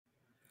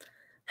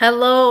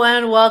Hello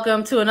and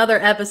welcome to another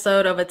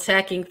episode of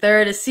Attacking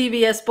Third, a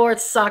CBS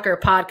Sports soccer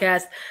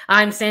podcast.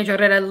 I'm Sandra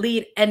and Herrera,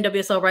 lead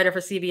NWSL writer for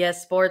CBS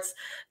Sports.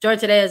 Joined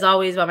today, as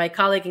always, by my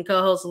colleague and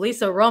co-host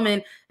Lisa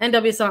Roman,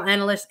 NWSL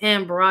analyst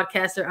and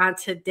broadcaster. On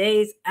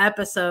today's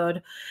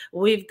episode,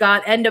 we've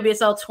got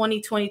NWSL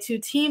 2022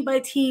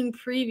 team-by-team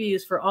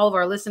previews for all of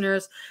our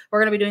listeners. We're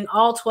going to be doing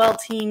all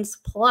 12 teams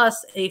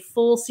plus a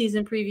full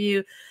season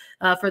preview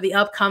for the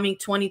upcoming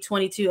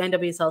 2022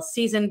 NWSL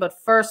season. But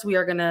first, we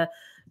are going to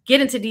get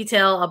into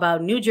detail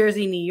about New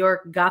Jersey, New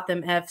York,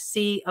 Gotham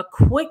FC. A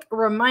quick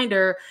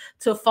reminder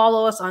to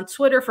follow us on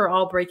Twitter for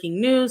all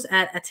breaking news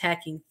at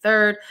Attacking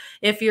Third.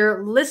 If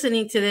you're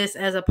listening to this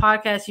as a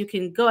podcast, you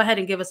can go ahead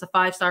and give us a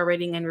 5-star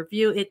rating and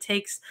review. It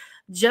takes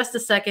just a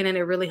second and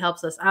it really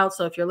helps us out.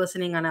 So if you're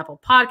listening on Apple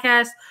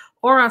Podcasts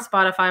or on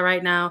Spotify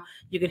right now,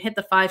 you can hit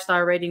the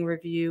 5-star rating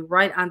review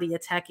right on the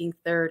Attacking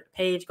Third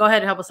page. Go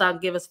ahead and help us out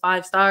and give us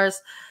 5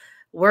 stars.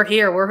 We're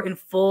here. We're in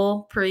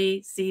full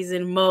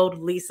preseason mode.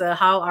 Lisa,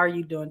 how are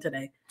you doing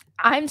today?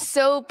 I'm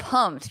so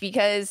pumped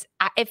because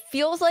it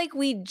feels like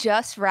we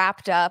just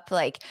wrapped up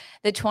like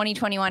the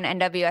 2021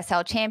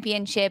 NWSL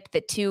Championship,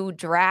 the 2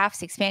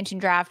 drafts, expansion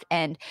draft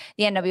and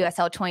the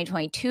NWSL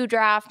 2022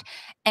 draft.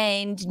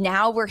 And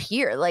now we're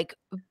here. Like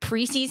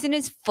preseason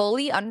is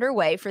fully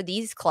underway for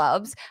these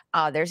clubs.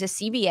 There's a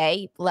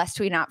CBA, lest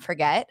we not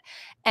forget.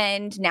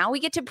 And now we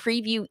get to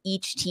preview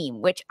each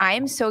team, which I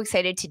am so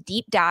excited to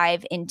deep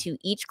dive into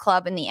each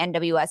club in the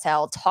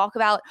NWSL, talk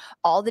about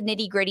all the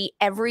nitty gritty,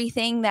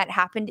 everything that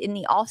happened in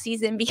the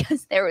offseason,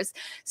 because there was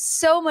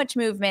so much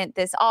movement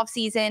this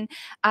offseason,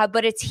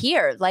 but it's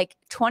here. Like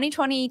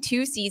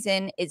 2022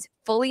 season is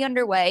fully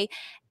underway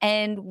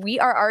and we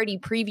are already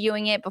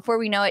previewing it. Before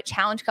we know it,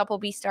 Challenge Cup will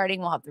be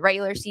starting. We'll have the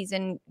regular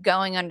season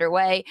going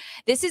underway.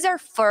 This is our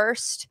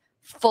first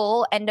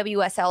full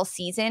NWSL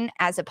season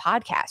as a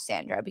podcast,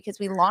 Sandra, because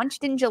we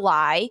launched in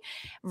July,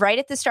 right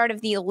at the start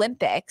of the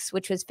Olympics,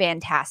 which was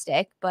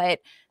fantastic, but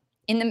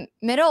in the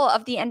middle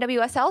of the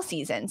NWSL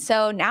season.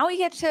 So now we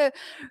get to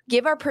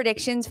give our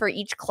predictions for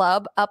each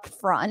club up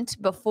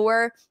front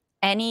before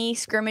any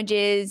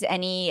scrimmages,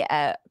 any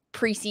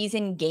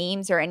preseason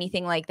games or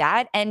anything like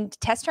that, and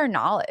test our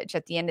knowledge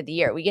at the end of the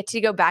year. We get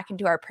to go back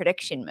into our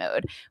prediction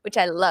mode, which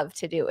I love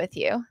to do with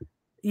you.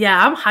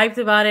 Yeah, I'm hyped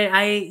about it.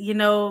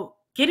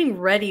 Getting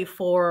ready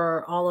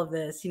for all of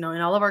this, and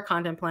all of our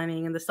content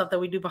planning and the stuff that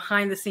we do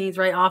behind the scenes,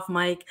 right off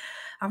mic.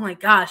 I'm like,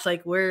 gosh,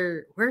 like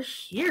we're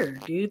here,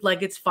 dude.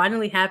 Like it's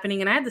finally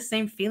happening. And I had the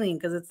same feeling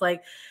because it's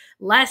like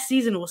last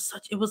season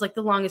it was like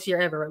the longest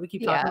year ever, right? We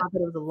keep talking about that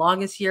it was the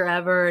longest year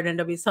ever in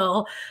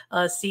NWSL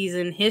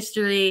season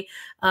history.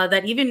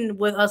 That even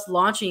with us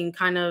launching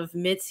kind of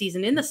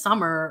mid-season in the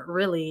summer,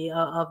 really,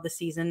 of the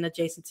season,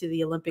 adjacent to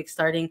the Olympics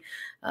starting,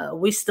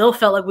 we still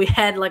felt like we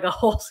had like a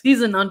whole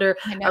season under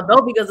our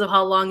belt because of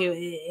how long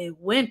it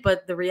went.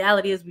 But the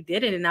reality is we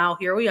did it, and now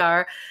here we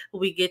are.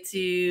 We get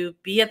to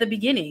be at the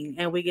beginning,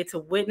 and we get to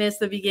witness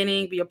the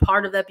beginning, be a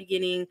part of that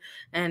beginning,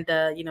 and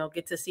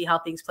get to see how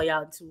things play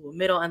out into a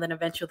middle and then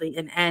eventually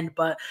an end.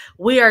 But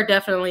we are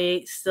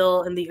definitely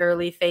still in the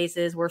early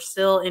phases. We're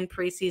still in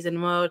preseason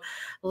mode.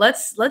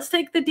 Let's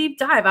take the deep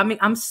dive. I mean,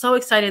 I'm so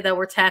excited that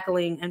we're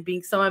tackling and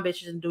being so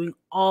ambitious and doing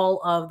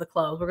all of the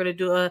clubs. We're going to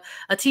do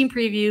a team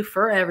preview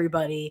for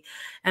everybody.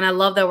 And I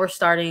love that we're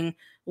starting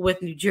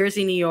with New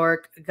Jersey, New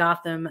York,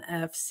 Gotham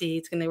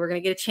FC. We're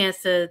going to get a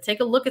chance to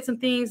take a look at some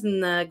things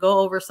and go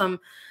over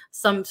some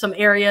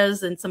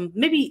areas and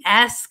maybe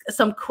ask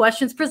some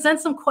questions,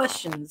 present some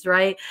questions,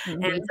 right?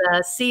 Mm-hmm.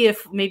 And see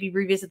if maybe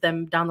revisit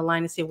them down the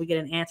line and see if we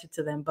get an answer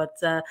to them. But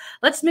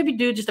let's maybe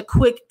do just a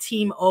quick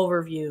team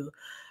overview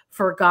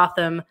for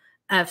Gotham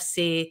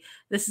FC.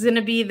 This is going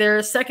to be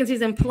their second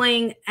season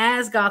playing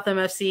as Gotham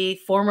FC,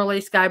 formerly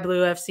Sky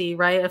Blue FC,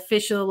 right?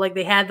 Official, like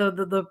they had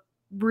the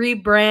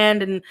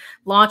rebrand and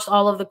launched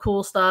all of the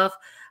cool stuff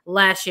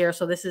last year.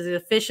 So this is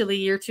officially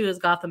year 2 as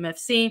Gotham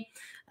FC.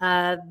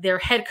 Their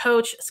head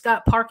coach,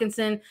 Scott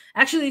Parkinson,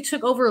 actually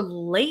took over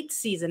late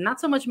season, not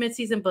so much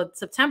mid-season, but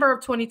September of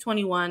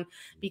 2021,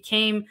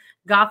 became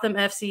Gotham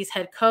FC's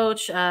head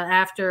coach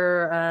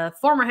after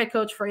former head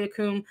coach Freya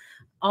Kuhn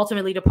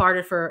ultimately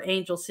departed for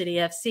Angel City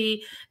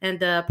FC. And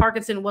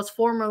Parkinson was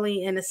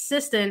formerly an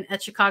assistant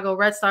at Chicago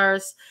Red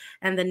Stars,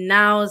 and then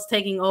now is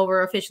taking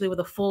over officially with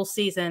a full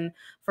season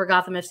for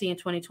Gotham FC in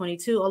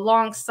 2022,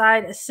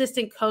 alongside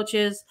assistant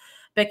coaches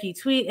Becky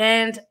Tweet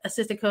and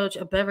assistant coach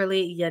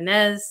Beverly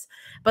Yanez.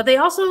 But they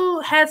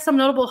also had some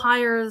notable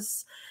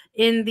hires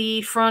in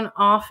the front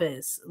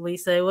office,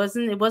 Lisa. It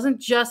wasn't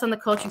just on the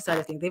coaching side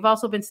of things. They've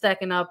also been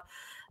stacking up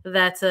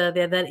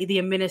the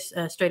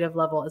administrative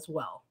level as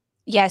well.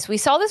 Yes, we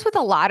saw this with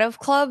a lot of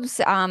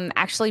clubs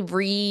actually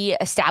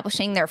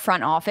re-establishing their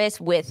front office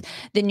with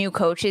the new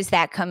coaches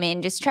that come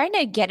in, just trying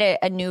to get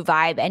a new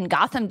vibe. And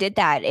Gotham did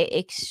that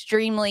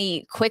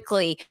extremely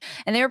quickly.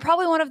 And they were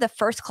probably one of the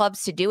first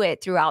clubs to do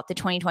it throughout the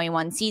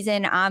 2021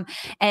 season.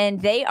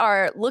 And they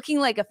are looking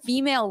like a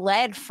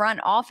female-led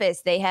front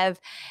office. They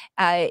have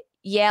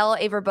Yale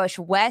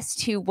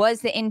Averbuch-West, who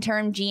was the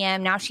interim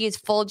GM. Now she is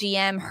full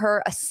GM.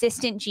 Her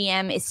assistant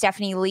GM is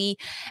Stephanie Lee,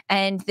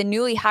 and the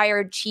newly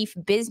hired chief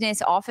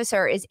business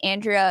officer is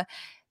Andrea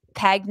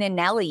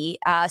Pagnanelli.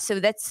 So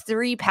that's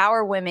 3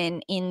 power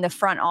women in the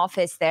front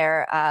office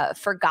there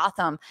for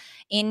Gotham.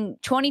 In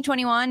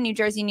 2021, New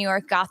Jersey, New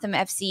York, Gotham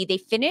FC, they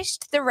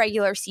finished the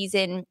regular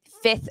season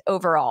 5th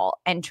overall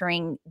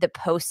entering the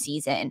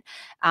postseason.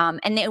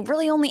 And they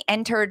really only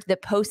entered the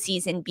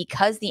postseason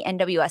because the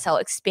NWSL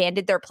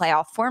expanded their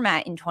playoff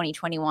format in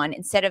 2021.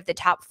 Instead of the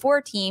top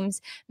 4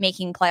 teams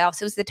making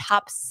playoffs, it was the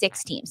top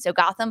 6 teams. So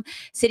Gotham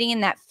sitting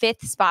in that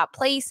 5th spot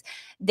place,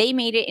 they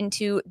made it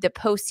into the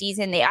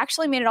postseason. They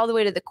actually made it all the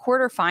way to the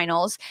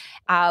quarterfinals.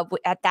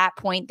 At that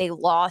point, they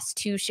lost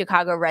to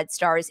Chicago Red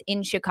Stars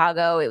in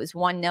Chicago. It was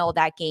 1-0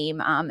 that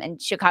game.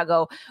 And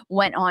Chicago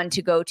went on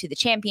to go to the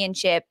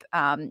championship,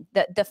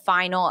 the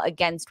final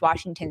against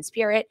Washington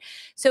Spirit.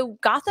 So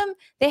Gotham,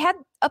 they had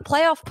a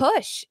playoff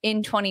push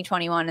in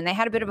 2021, and they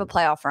had a bit of a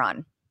playoff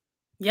run.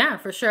 Yeah,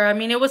 for sure. I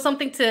mean, it was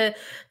something to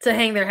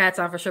hang their hats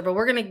on for sure, but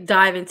we're going to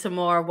dive into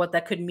more of what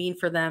that could mean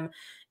for them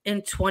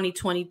in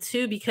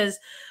 2022, because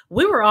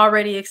we were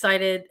already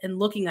excited and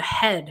looking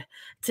ahead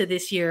to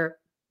this year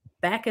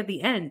back at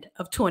the end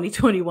of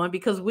 2021,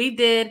 because we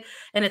did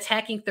an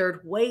Attacking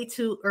Third way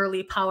too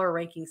early power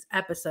rankings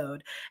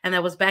episode. And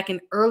that was back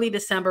in early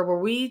December, where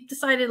we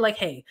decided like,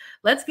 hey,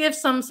 let's give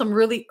some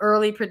really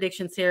early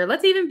predictions here.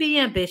 Let's even be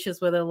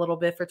ambitious with it a little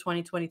bit for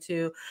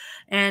 2022.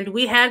 And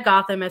we had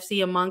Gotham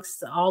FC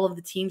amongst all of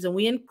the teams, and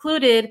we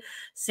included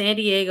San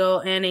Diego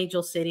and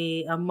Angel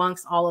City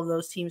amongst all of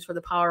those teams for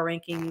the power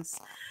rankings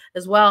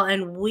as well.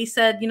 And we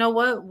said, you know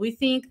what, we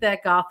think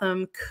that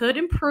Gotham could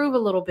improve a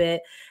little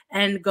bit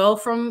and go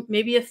from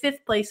maybe a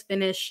 5th place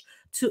finish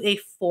to a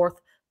 4th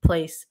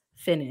place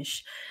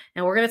finish.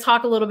 And we're going to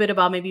talk a little bit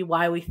about maybe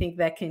why we think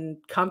that can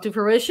come to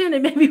fruition,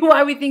 and maybe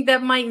why we think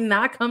that might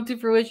not come to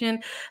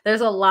fruition.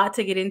 There's a lot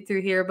to get into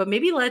here, but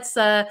maybe let's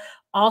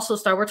also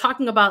start. We're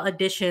talking about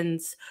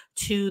additions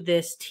to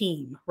this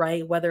team,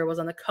 right? Whether it was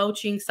on the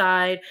coaching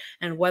side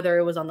and whether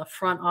it was on the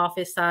front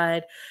office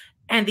side.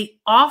 And the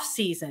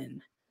offseason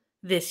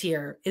this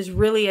year is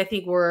really, I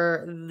think,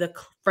 where the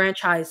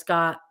franchise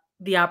got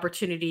the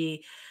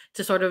opportunity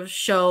to sort of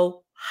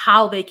show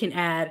how they can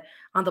add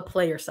on the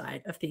player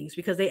side of things,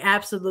 because they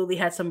absolutely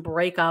had some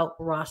breakout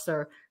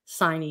roster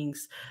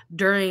signings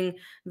during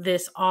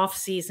this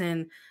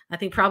offseason. I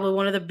think probably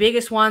one of the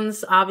biggest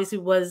ones, obviously,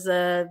 was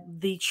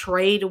the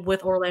trade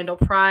with Orlando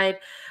Pride,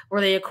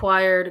 where they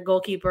acquired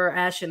goalkeeper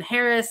Ashlyn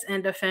Harris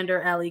and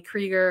defender Ali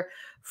Krieger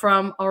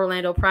from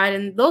Orlando Pride.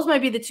 And those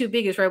might be the 2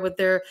 biggest, right? With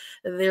their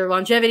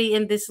longevity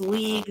in this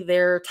league,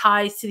 their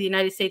ties to the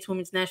United States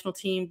women's national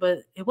team.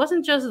 But it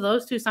wasn't just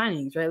those 2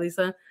 signings, right,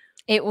 Lisa?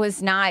 It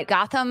was not.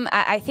 Gotham,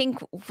 I think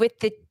with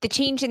the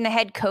change in the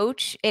head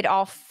coach, it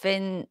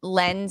often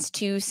lends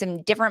to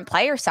some different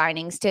player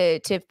signings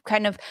to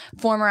kind of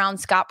form around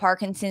Scott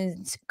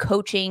Parkinson's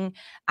coaching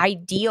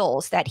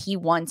ideals that he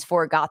wants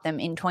for Gotham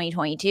in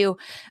 2022.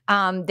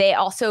 They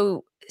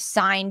also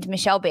signed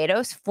Michelle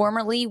Bedos,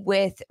 formerly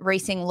with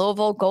Racing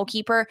Louisville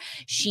goalkeeper.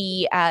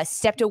 She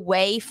stepped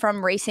away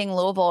from Racing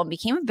Louisville and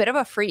became a bit of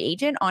a free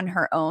agent on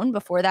her own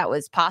before that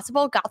was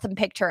possible. Gotham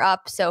picked her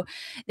up. So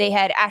they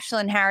had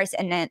Ashlyn Harris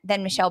and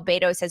then Michelle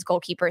Bedos as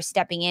goalkeepers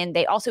stepping in.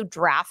 They also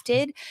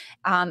drafted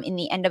in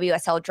the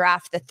NWSL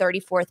draft the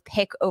 34th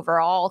pick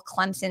overall,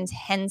 Clemson's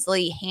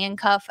Hensley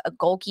Handcuff, a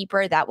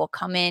goalkeeper that will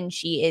come in.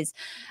 She is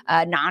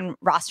a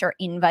non-roster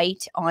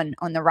invite on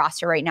the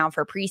roster right now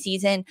for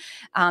preseason.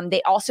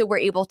 They also were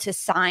able to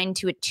sign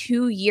to a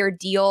 2-year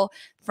deal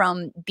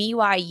from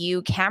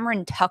BYU,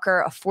 Cameron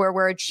Tucker, a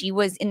forward. She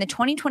was in the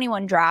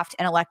 2021 draft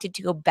and elected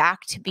to go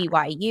back to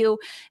BYU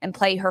and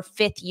play her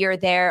 5th year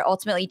there,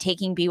 ultimately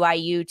taking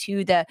BYU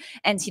to the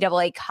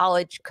NCAA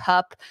College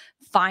Cup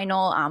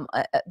final.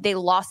 They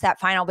lost that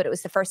final, but it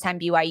was the first time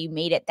BYU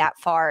made it that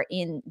far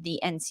in the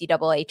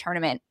NCAA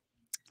tournament.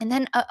 And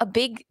then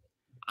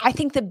I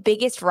think the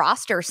biggest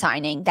roster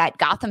signing that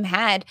Gotham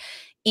had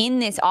in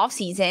this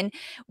offseason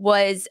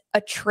was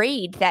a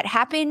trade that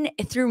happened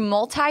through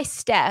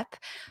multi-step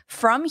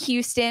from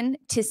Houston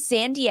to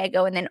San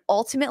Diego and then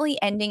ultimately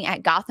ending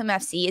at Gotham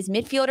FC is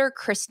midfielder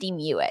Christy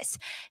Mewis.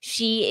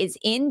 She is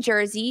in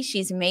Jersey.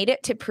 She's made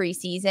it to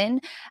preseason.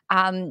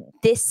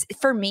 This,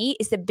 for me,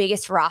 is the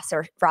biggest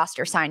roster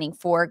signing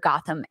for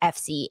Gotham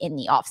FC in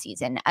the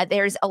offseason.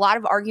 There's a lot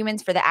of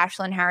arguments for the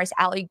Ashlyn Harris,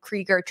 Ali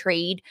Krieger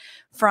trade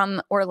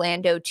from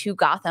Orlando to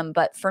Gotham,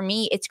 but for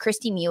me, it's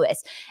Christy Mewis.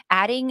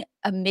 Adding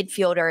a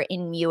midfielder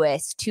in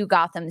Mewis to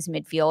Gotham's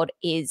midfield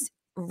is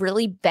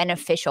really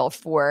beneficial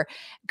for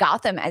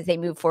Gotham as they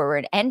move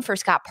forward, and for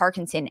Scott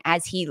Parkinson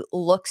as he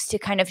looks to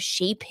kind of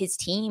shape his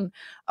team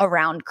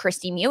around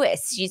Christy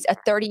Mewis. She's a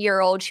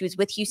 30-year-old. She was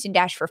with Houston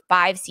Dash for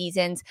 5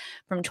 seasons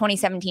from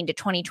 2017 to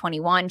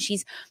 2021.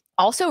 She's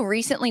also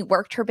recently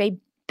worked her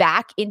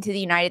back into the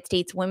United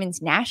States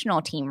women's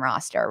national team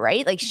roster,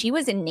 right? Like she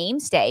was a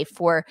namestay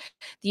for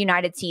the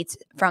United States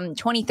from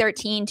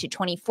 2013 to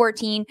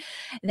 2014.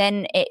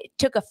 Then it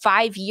took a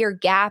 5-year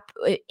gap.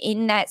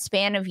 In that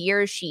span of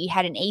years, she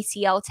had an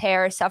ACL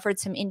tear, suffered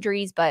some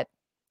injuries, but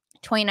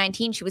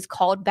 2019, she was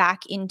called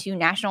back into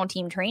national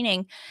team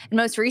training. And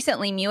most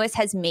recently, Mewis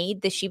has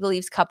made the She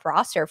Believes Cup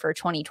roster for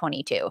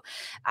 2022.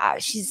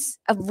 She's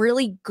a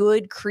really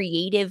good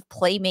creative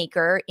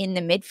playmaker in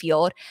the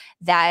midfield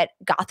that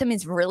Gotham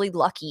is really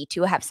lucky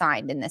to have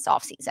signed in this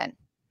offseason.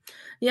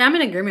 Yeah, I'm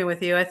in agreement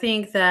with you. I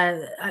think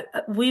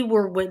that we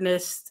were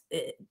witness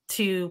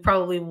to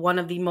probably one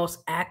of the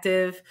most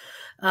active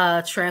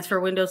transfer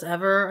windows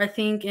ever, I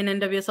think, in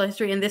NWSL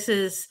history. And this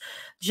is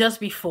just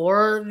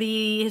before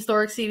the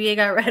historic CBA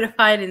got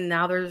ratified. And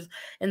now there's,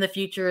 in the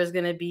future, is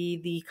going to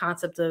be the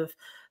concept of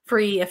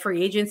a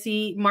free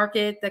agency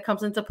market that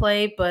comes into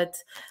play. But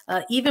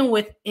even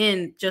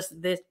within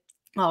just this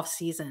off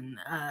season,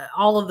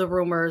 all of the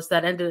rumors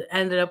that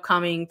ended up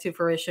coming to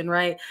fruition,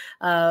 right?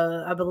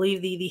 I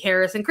believe the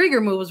Harris and Krieger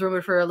move was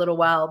rumored for a little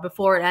while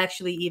before it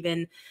actually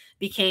even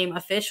became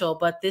official.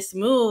 But this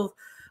move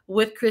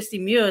with Kristie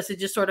Mewis, it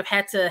just sort of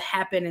had to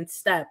happen in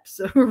steps,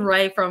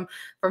 right? From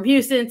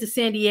Houston to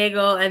San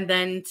Diego and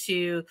then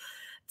to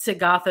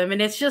Gotham.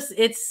 And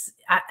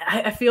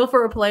I feel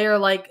for a player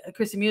like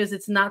Kristie Mewis,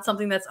 it's not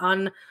something that's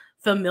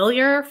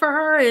unfamiliar for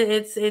her.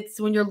 It's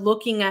when you're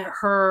looking at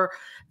her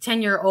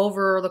tenure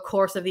over the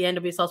course of the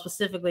NWSL,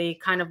 specifically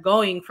kind of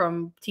going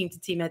from team to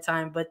team at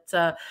time,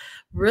 but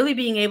really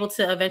being able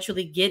to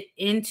eventually get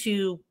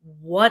into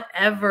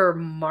whatever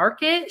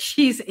market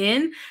she's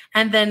in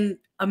and then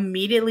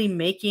immediately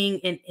making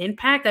an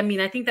impact. I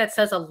mean, I think that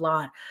says a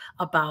lot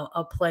about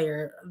a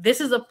player. This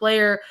is a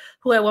player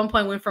who at one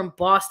point went from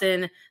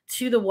Boston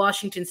to the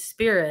Washington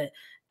Spirit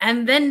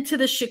and then to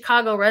the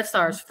Chicago Red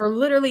Stars for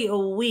literally a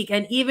week.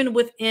 And even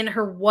within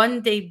her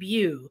one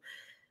debut,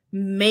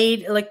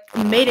 made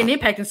an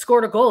impact and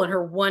scored a goal in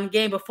her one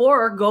game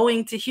before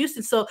going to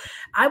Houston. So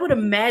I would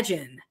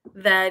imagine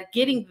that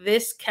getting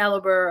this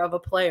caliber of a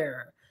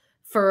player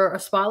for a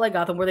spot like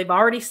Gotham, where they've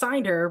already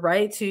signed her,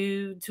 right,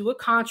 to a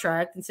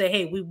contract and say,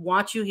 hey, we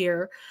want you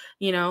here,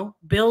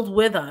 build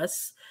with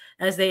us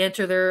as they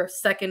enter their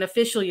second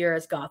official year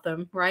as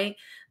Gotham, right?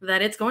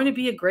 That it's going to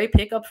be a great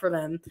pickup for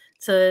them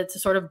to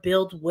sort of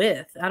build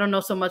with. I don't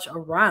know so much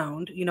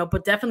around,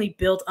 but definitely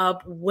build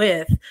up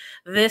with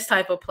this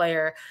type of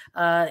player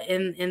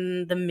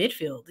in the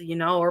midfield,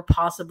 or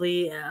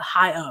possibly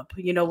high up.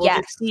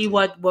 We'll see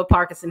what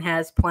Parkinson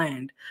has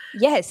planned.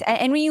 Yes,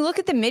 and when you look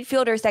at the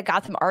midfielders that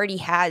Gotham already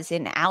has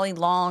in Ali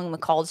Long,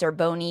 McCall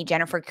Zerboni,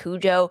 Jennifer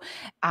Cujo,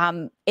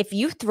 if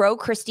you throw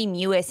Kristie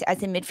Mewis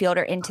as a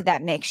midfielder into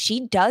that mix,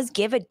 she does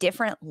give a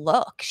different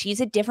look.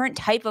 She's a different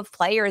type of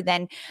player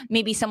than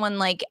maybe someone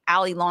like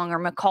Ali Long or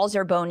McCall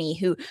Zerboni,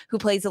 who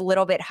plays a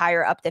little bit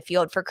higher up the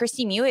field. For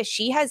Kristie Mewis,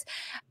 she has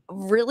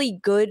really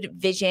good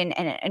vision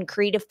and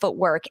creative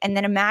footwork. And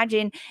then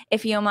imagine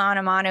if Yoma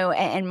Onamanu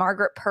and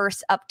Margaret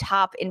Purse up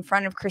top in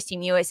front of Kristie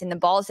Mewis and the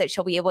balls that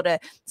she'll be able to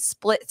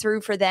split through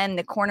for them,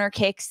 the corner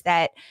kicks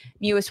that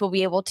Mewis will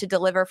be able to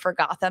deliver for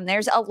Gotham.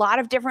 There's a lot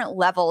of different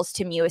levels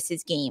to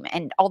Mewis's game.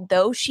 And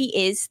although she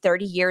is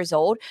 30 years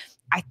old,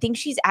 I think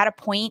she's at a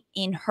point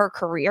in her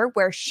career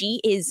where she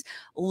is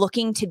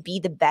looking to be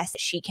the best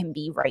she can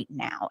be right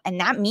now. And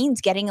that means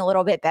getting a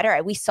little bit better.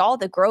 We saw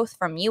the growth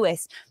from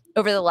Mewis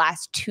over the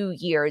last 2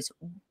 years,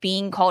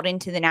 being called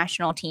into the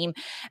national team,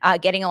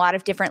 getting a lot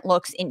of different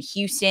looks in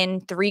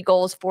Houston, 3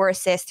 goals, 4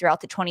 assists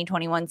throughout the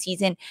 2021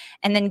 season,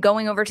 and then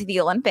going over to the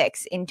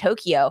Olympics in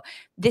Tokyo.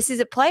 This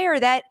is a player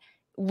that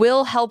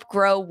will help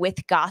grow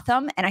with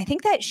Gotham, and I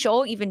think that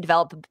she'll even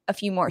develop a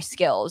few more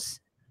skills.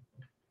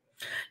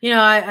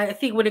 I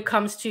think when it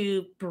comes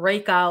to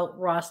breakout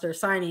roster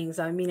signings,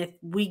 I mean, if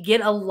we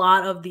get a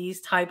lot of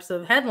these types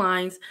of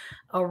headlines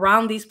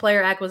around these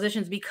player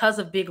acquisitions because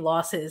of big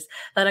losses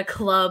that a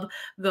club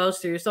goes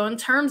through. So in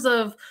terms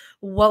of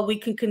what we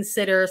can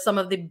consider some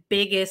of the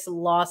biggest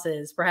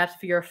losses, perhaps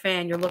if you're a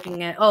fan, you're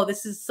looking at, oh,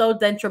 this is so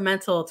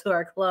detrimental to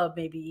our club,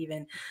 maybe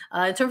even.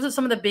 In terms of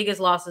some of the biggest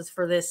losses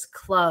for this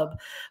club,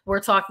 we're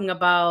talking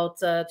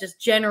about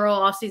just general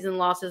offseason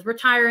losses,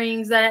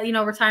 retirements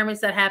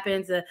that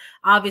happens.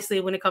 Obviously,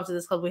 when it comes to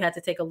this club, we had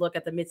to take a look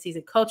at the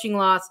midseason coaching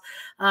loss.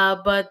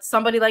 But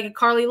somebody like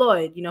Carly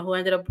Lloyd, who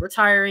ended up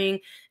retiring,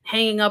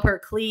 hanging up her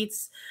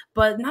cleats.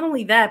 But not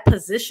only that,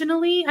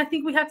 positionally, I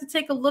think we have to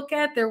take a look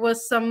at. There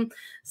was some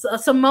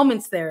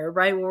moments there,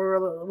 right,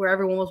 where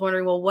everyone was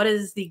wondering, well, what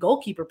is the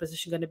goalkeeper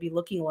position going to be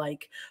looking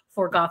like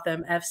for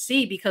Gotham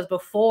FC? Because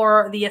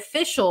before the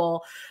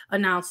official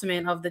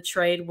announcement of the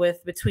trade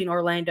between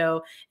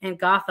Orlando and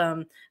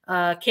Gotham,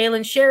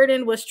 Kaylin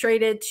Sheridan was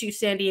traded to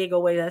San Diego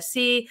Wave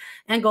FC,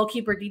 and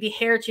goalkeeper Didi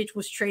Heritage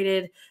was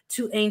traded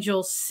to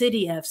Angel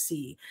City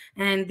FC.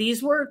 And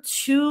these were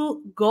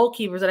 2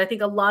 goalkeepers that I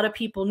think a lot of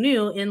people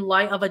knew in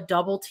light of a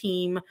double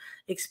team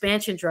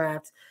expansion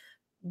draft.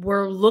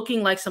 were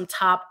looking like some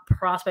top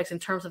prospects in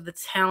terms of the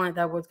talent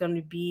that was going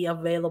to be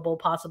available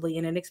possibly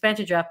in an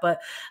expansion draft.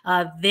 But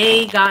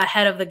they got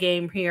ahead of the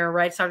game here,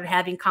 right? Started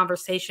having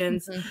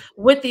conversations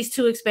with these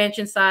two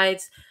expansion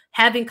sides,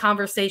 having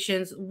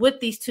conversations with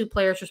these two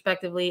players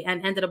respectively,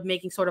 and ended up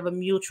making sort of a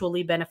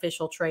mutually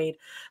beneficial trade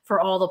for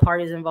all the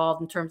parties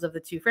involved in terms of the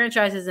two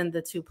franchises and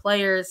the two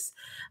players.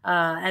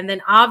 And then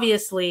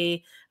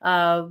obviously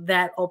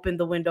that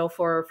opened the window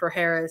for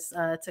Harris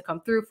to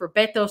come through, for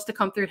Betos to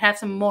come through, have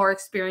some more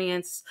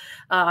experience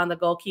on the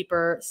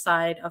goalkeeper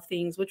side of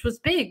things, which was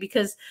big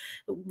because,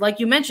 like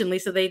you mentioned,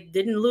 Lisa, they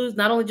didn't lose,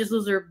 not only just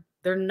lose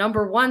their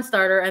number one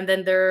starter and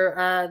then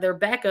their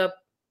backup,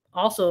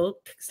 also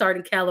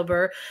starting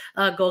caliber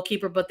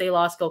goalkeeper, but they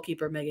lost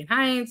goalkeeper Megan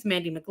Hines,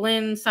 Mandy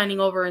McGlynn signing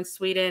over in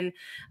Sweden.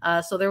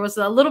 So there was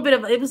a little bit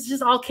of, it was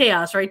just all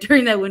chaos, right?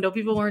 During that window,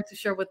 people weren't too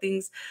sure what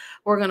things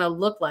were going to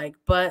look like.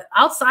 But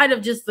outside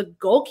of just the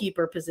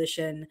goalkeeper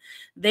position,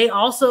 they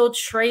also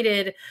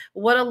traded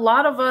what a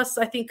lot of us,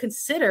 I think,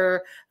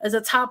 consider as a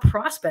top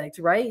prospect,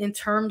 right? In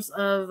terms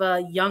of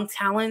young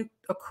talent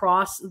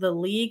across the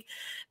league.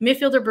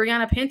 Midfielder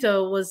Brianna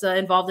Pinto was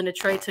involved in a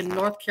trade to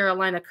North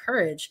Carolina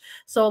Courage.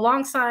 So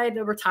alongside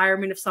the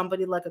retirement of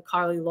somebody like a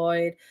Carly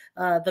Lloyd,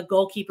 the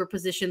goalkeeper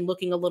position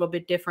looking a little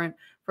bit different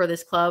for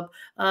this club,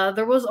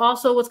 there was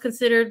also what's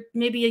considered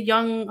maybe a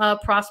young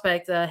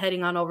prospect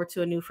heading on over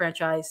to a new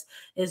franchise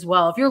as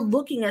well. If you're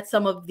looking at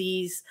some of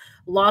these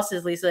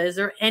losses, Lisa, is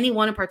there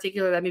anyone in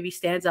particular that maybe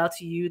stands out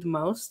to you the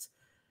most?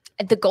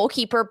 The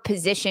goalkeeper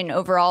position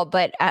overall,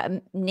 but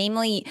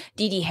namely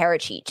Didi Herrera,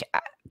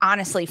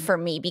 honestly, for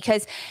me,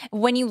 because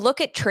when you look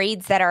at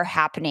trades that are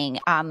happening,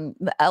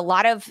 a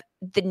lot of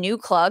the new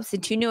clubs, the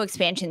two new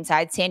expansion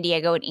sides, San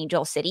Diego and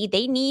Angel City,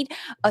 they need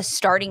a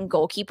starting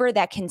goalkeeper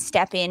that can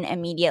step in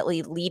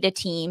immediately, lead a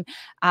team,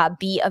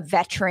 be a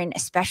veteran,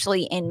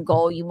 especially in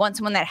goal. You want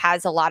someone that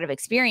has a lot of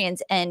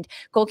experience. And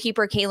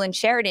goalkeeper Kaylin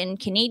Sheridan,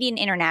 Canadian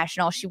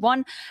international, she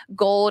won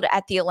gold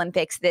at the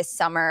Olympics this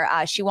summer.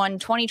 She won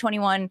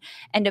 2021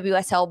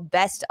 NWSL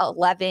Best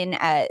 11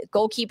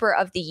 Goalkeeper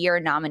of the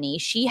Year nominee.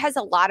 She has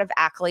a lot of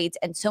accolades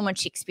and so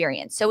much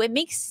experience. So it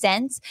makes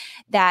sense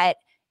that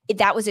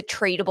that was a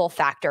tradable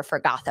factor for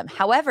Gotham.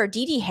 However,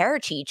 Didi Herrera,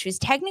 who's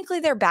technically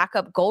their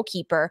backup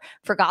goalkeeper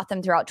for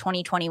Gotham throughout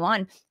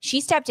 2021,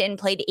 she stepped in,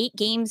 played 8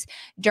 games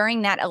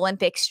during that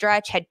Olympic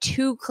stretch, had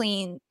 2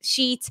 clean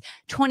sheets,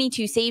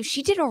 22 saves.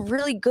 She did a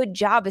really good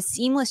job, a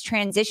seamless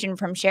transition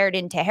from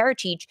Sheridan to Herrera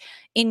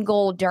in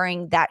goal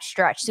during that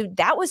stretch. So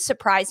that was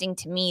surprising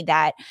to me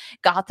that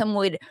Gotham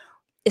would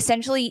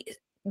essentially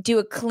do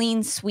a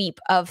clean sweep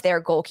of their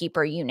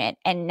goalkeeper unit.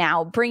 And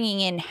now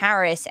bringing in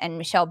Harris and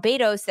Michelle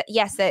Betos,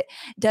 yes, that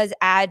does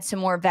add some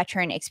more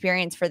veteran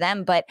experience for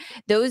them. But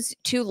those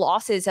 2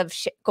 losses of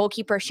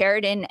goalkeeper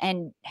Sheridan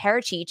and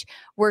Herrera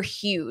were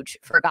huge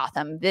for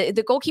Gotham.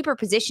 The goalkeeper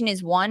position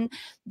is one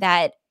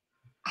that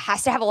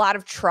has to have a lot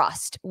of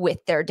trust with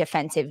their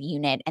defensive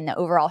unit and the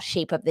overall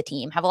shape of the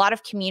team, have a lot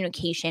of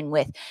communication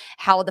with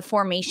how the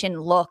formation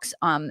looks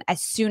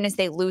as soon as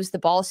they lose the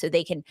ball so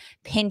they can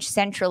pinch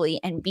centrally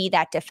and be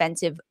that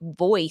defensive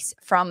voice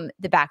from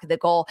the back of the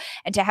goal.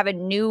 And to have a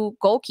new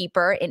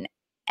goalkeeper in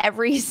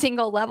every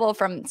single level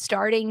from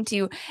starting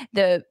to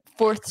the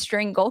 4th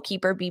string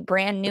goalkeeper be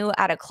brand new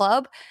at a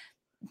club,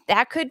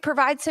 that could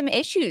provide some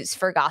issues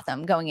for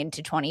Gotham going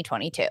into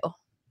 2022.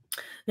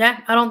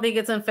 Yeah, I don't think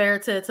it's unfair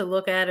to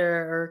look at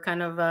or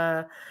kind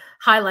of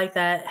highlight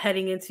that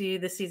heading into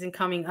the season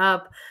coming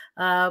up.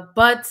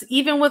 But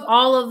even with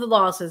all of the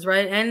losses,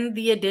 right, and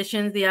the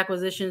additions, the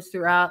acquisitions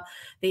throughout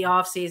the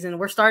offseason,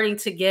 we're starting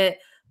to get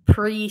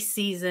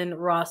preseason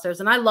rosters.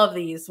 And I love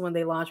these when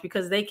they launch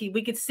because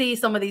we could see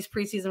some of these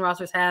preseason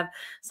rosters have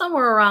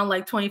somewhere around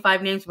like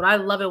 25 names, but I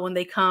love it when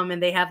they come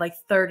and they have like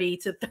 30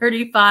 to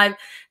 35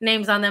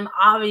 names on them.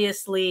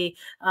 Obviously,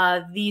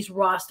 these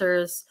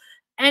rosters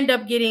end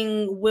up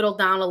getting whittled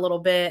down a little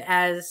bit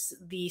as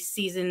the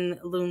season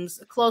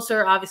looms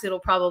closer. Obviously, it'll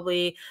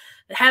probably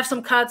have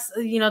some cuts,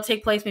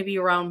 take place maybe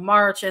around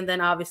March and then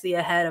obviously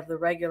ahead of the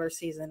regular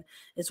season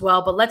as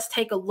well. But let's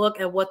take a look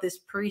at what this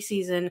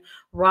preseason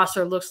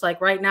roster looks like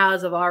right now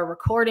as of our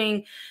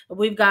recording.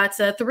 We've got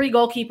 3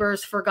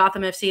 goalkeepers for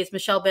Gotham FC. It's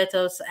Michelle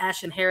Betos,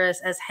 Ashton Harris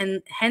as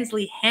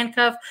Hensley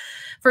Handcuff.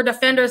 For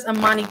defenders,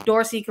 Amani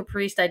Dorsey,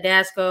 Caprice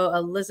Didasco,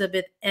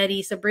 Elizabeth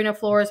Eddy, Sabrina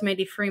Flores,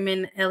 Mandy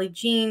Freeman, Ellie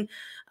Jean,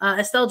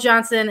 Estelle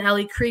Johnson,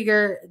 Ellie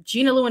Krieger,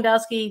 Gina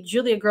Lewandowski,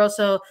 Julia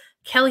Grosso,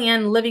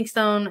 Kellyanne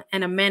Livingstone,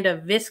 and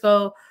Amanda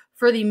Visco.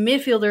 For the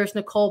midfielders,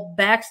 Nicole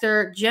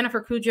Baxter,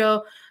 Jennifer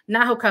Cujo,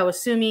 Naho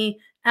Kawasumi,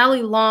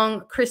 Ali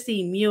Long,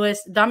 Christy Mewis,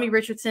 Dami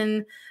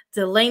Richardson,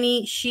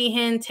 Delaney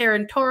Sheehan,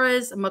 Taryn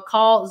Torres,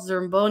 McCall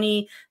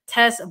Zerboni,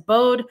 Tess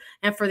Bode.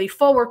 And for the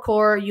forward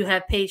core, you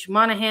have Paige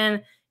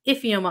Monahan,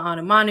 Ifeoma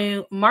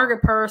Onumanu,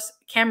 Margaret Purse,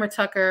 Cameron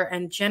Tucker,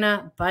 and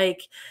Jenna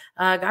Bike.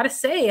 Gotta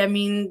say, I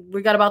mean,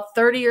 we got about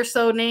 30 or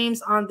so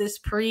names on this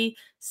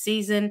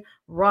preseason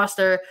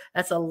roster.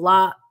 That's a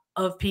lot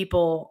of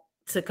people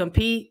to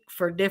compete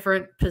for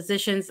different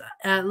positions.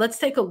 Let's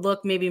take a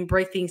look, maybe, and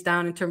break things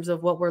down in terms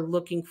of what we're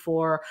looking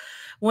for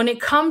when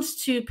it comes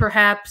to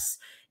perhaps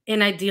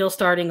an ideal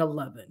starting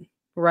 11,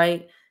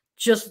 right?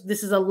 Just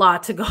this is a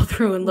lot to go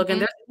through and look.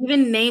 And there's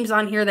even names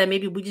on here that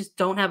maybe we just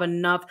don't have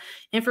enough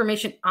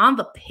information on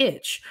the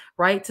pitch,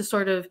 right, to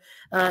sort of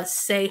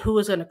say who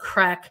is going to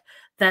crack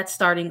that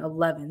starting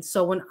 11.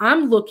 So when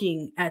I'm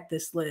looking at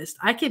this list,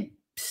 I could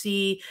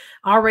see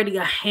already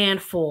a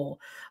handful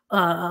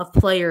of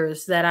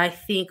players that I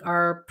think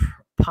are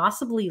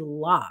possibly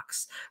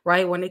locks,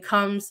 right? When it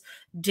comes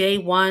day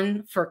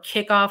one for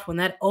kickoff, when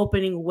that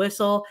opening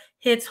whistle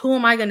hits, who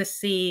am I going to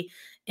see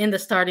in the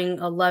starting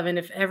 11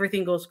 if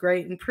everything goes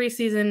great in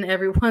preseason,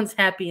 everyone's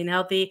happy and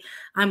healthy?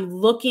 I'm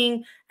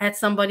looking at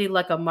somebody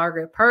like a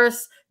Margaret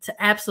Purce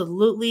to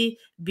absolutely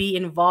be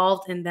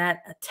involved in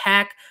that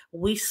attack.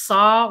 We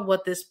saw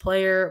what this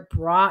player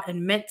brought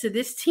and meant to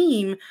this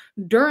team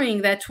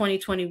during that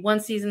 2021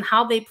 season,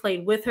 how they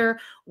played with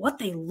her, what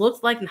they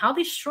looked like, and how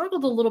they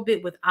struggled a little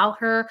bit without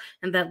her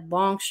and that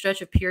long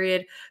stretch of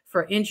period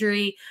for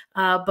injury.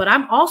 But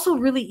I'm also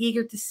really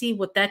eager to see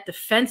what that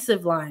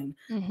defensive line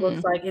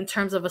looks like in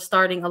terms of a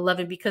starting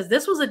 11, because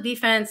this was a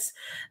defense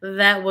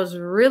that was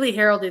really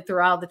heralded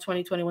throughout the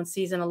 2021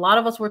 season. A lot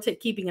of us were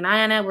keeping an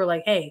eye on it. We're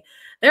like, hey,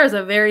 there's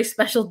a very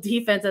special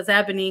defense that's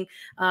happening,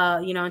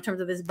 in terms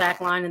of this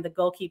back line and the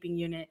goalkeeping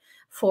unit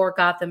for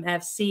Gotham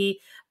FC.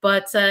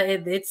 But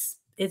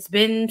it's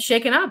been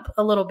shaken up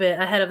a little bit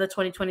ahead of the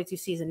 2022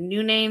 season.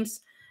 New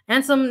names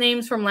and some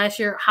names from last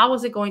year. How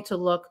is it going to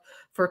look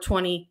for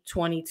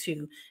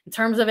 2022 in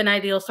terms of an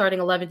ideal starting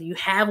 11? Do you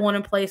have one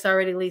in place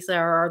already, Lisa,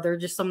 or are there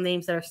just some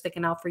names that are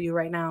sticking out for you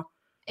right now?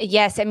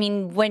 Yes. I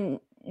mean, when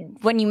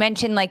you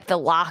mention like the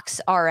locks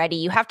already,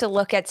 you have to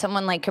look at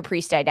someone like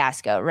Caprice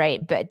Didasco,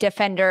 right? But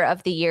defender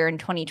of the year in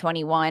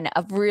 2021,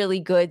 a really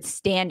good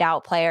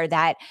standout player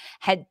that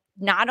had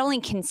not only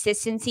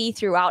consistency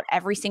throughout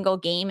every single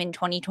game in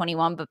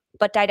 2021,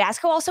 but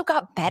Didasco also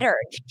got better.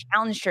 She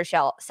challenged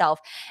herself,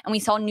 and we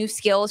saw new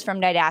skills from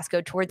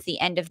Didasco towards the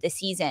end of the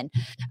season.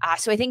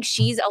 So I think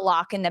she's a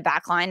lock in the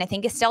back line. I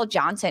think Estelle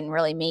Johnson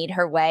really made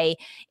her way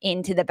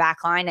into the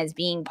back line as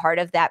being part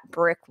of that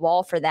brick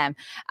wall for them.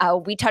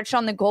 We touched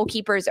on the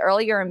goalkeepers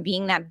earlier and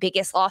being that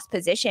biggest lost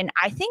position.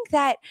 I think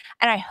that,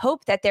 and I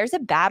hope that there's a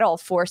battle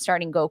for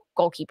starting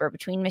goalkeeper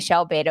between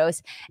Michelle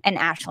Betos and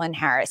Ashlyn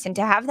Harris, and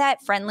to have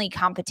that friendly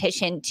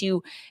competition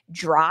to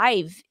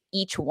drive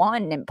each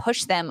one and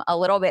push them a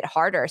little bit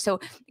harder. So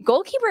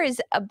goalkeeper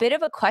is a bit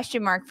of a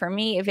question mark for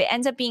me. If it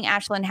ends up being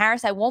Ashlyn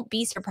Harris, I won't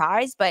be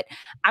surprised, but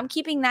I'm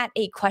keeping that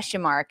a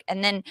question mark.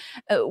 And then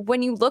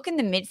when you look in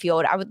the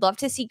midfield, I would love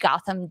to see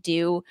Gotham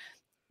do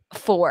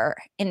 4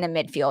 in the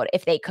midfield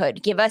if they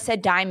could. Give us a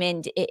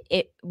diamond,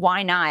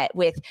 why not,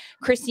 with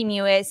Christy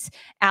Mewis,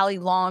 Ali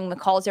Long,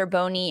 McCall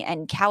Zerboni,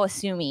 and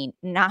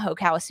Naho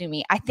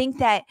Kawasumi. I think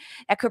that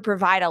could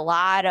provide a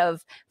lot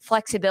of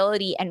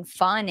flexibility and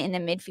fun in the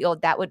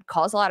midfield that would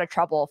cause a lot of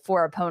trouble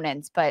for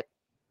opponents. But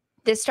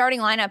this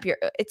starting lineup,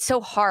 it's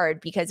so hard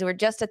because we're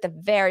just at the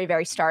very,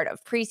 very start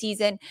of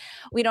preseason.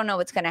 We don't know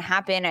what's going to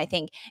happen. I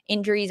think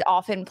injuries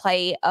often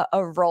play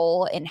a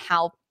role in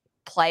how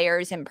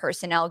players and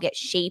personnel get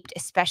shaped,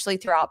 especially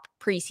throughout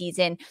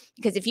preseason,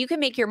 because if you can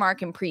make your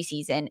mark in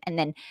preseason and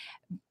then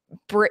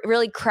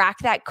really crack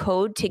that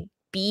code to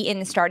be in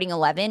the starting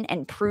 11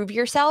 and prove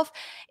yourself,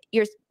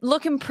 you're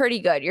looking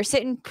pretty good. You're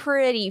sitting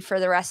pretty for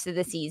the rest of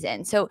the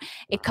season. So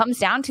it comes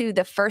down to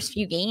the first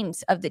few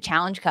games of the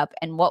Challenge Cup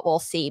and what we'll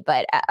see.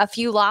 But a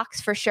few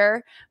locks for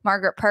sure.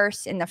 Margaret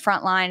Purce in the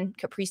front line,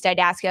 Caprice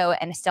Didasco,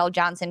 and Estelle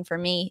Johnson for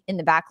me in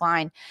the back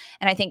line.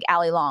 And I think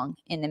Ali Long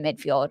in the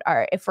midfield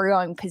are, if we're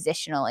going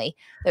positionally,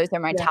 those are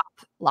my top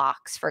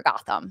locks for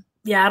Gotham.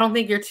 Yeah, I don't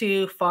think you're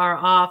too far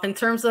off in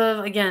terms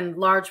of, again,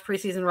 large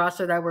preseason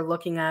roster that we're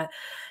looking at.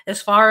 As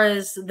far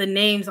as the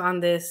names on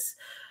this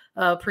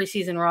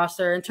preseason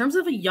roster, in terms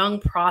of a young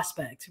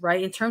prospect,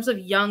 right? In terms of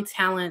young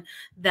talent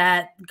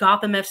that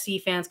Gotham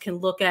FC fans can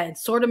look at and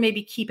sort of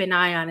maybe keep an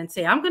eye on and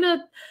say, I'm going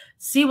to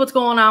see what's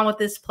going on with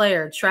this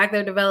player, track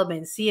their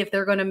development, see if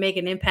they're going to make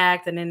an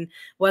impact. And then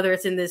whether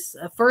it's in this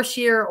first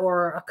year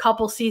or a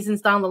couple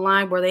seasons down the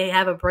line where they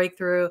have a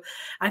breakthrough,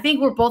 I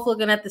think we're both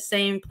looking at the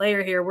same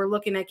player here. We're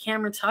looking at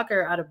Cameron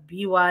Tucker out of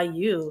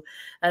BYU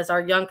as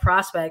our young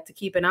prospect to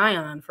keep an eye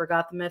on for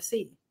Gotham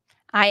FC.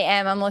 I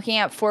am. I'm looking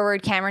at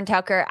forward Cameron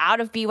Tucker out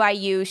of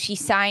BYU. She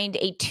signed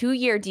a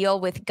 2-year deal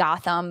with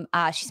Gotham.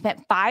 She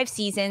spent 5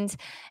 seasons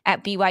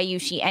at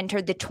BYU. She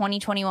entered the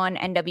 2021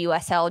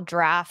 NWSL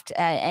draft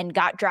and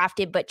got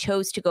drafted, but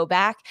chose to go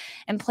back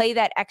and play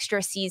that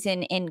extra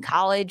season in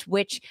college,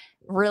 which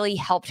really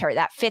helped her.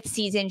 That 5th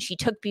season, she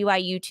took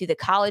BYU to the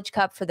College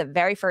Cup for the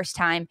very first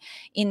time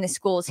in the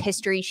school's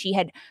history. She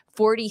had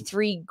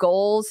 43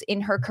 goals in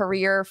her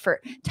career,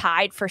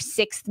 tied for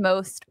 6th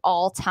most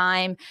all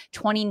time,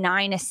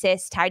 29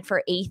 assists, tied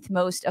for 8th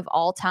most of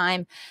all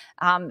time.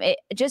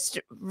 Just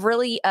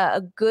really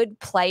a good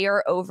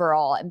player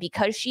overall. And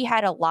because she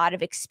had a lot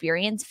of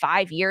experience,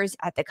 5 years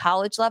at the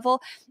college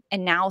level,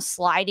 and now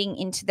sliding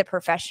into the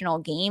professional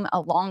game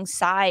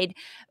alongside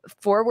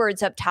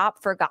forwards up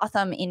top for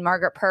Gotham in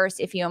Margaret Purse,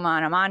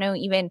 Ifeoma Onumonu,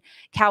 even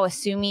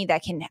Kawasumi,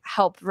 that can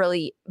help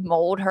really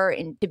mold her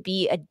into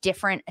be a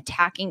different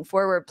attacking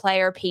forward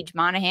player. Paige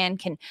Monahan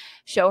can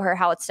show her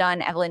how it's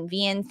done. Evelyn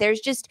Vians.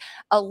 There's just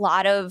a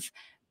lot of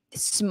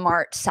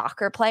smart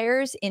soccer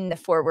players in the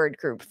forward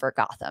group for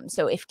Gotham.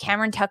 So if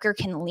Cameron Tucker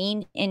can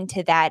lean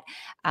into that,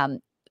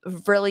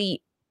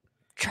 really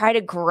try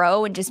to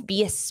grow and just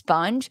be a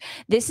sponge,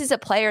 this is a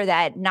player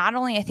that not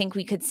only I think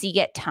we could see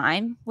get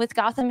time with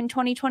Gotham in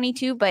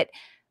 2022, but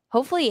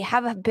hopefully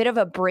have a bit of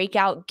a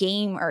breakout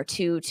game or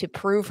two to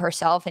prove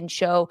herself and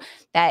show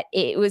that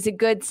it was a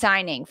good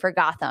signing for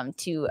Gotham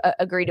to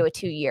agree to a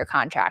 2-year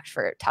contract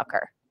for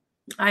Tucker.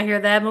 I hear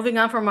that. Moving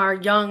on from our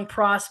young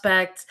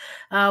prospects,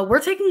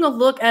 we're taking a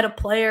look at a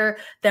player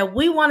that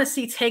we want to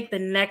see take the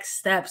next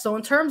step. So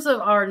in terms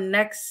of our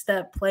next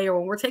step player,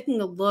 when we're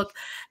taking a look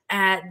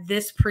at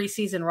this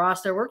preseason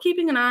roster, we're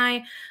keeping an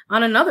eye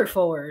on another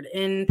forward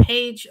in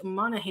Paige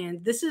Monahan.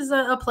 This is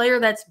a player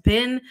that's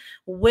been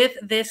with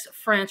this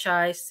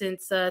franchise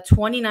since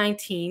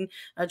 2019,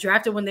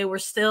 drafted when they were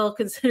still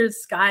considered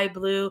Sky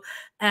Blue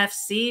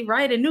FC,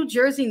 right? A New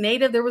Jersey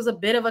native. There was a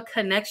bit of a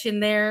connection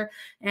there.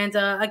 And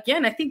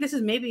again, I think this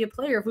is maybe a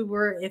player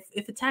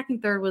if attacking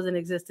third was in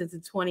existence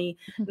in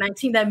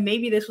 2019, that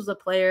maybe this was a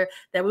player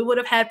that we would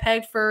have had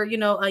pegged for,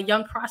 a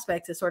young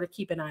prospect to sort of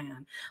keep an eye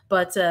on.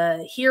 But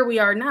here we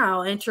are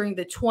now entering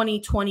the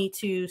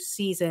 2022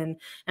 season.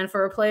 And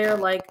for a player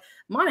like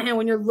Monahan,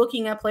 when you're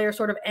looking at players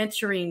sort of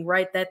entering,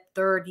 right, that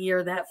third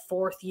year, that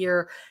fourth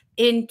year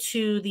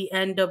into the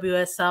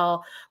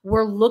NWSL,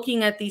 we're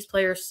looking at these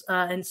players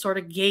and sort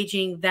of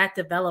gauging that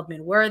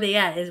development. Where are they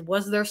at?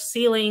 Was their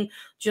ceiling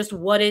just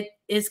what it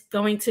is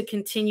going to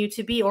continue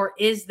to be, or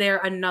is there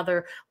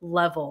another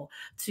level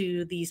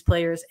to these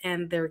players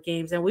and their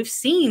games? And we've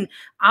seen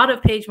out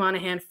of Paige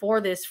Monahan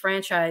for this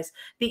franchise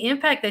the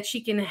impact that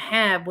she can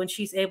have when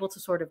she's able to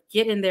sort of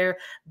get in there,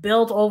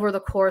 build over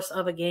the course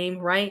of a game,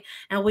 right?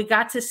 And we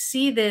got to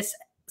see this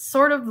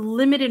sort of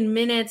limited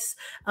minutes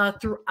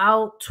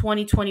throughout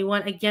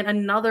 2021. Again,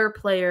 another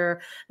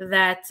player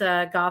that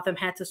Gotham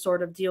had to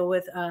sort of deal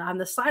with on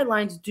the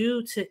sidelines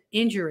due to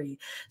injury.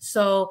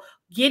 So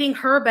getting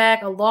her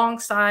back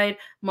alongside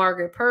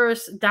Margaret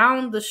Purse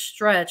down the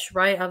stretch,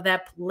 right, of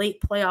that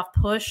late playoff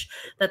push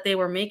that they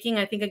were making,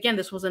 I think, again,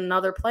 this was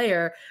another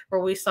player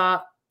where we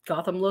saw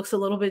Gotham looks a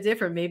little bit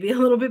different, maybe a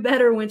little bit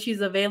better when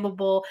she's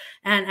available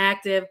and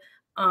active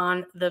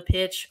on the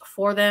pitch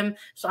for them.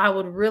 So I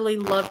would really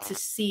love to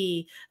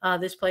see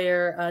this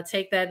player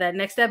take that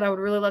next step. I would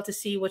really love to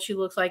see what she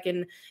looks like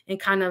in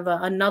kind of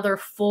another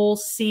full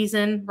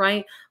season,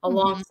 right?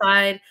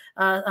 Alongside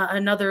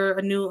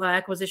a new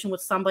acquisition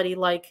with somebody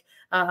like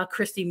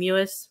Christy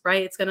Mewis,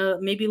 right? It's going to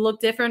maybe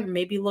look different,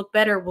 maybe look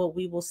better.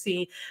 We will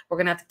see. We're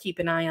going to have to keep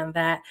an eye on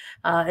that.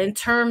 In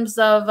terms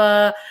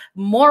of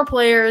more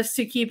players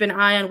to keep an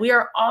eye on, we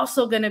are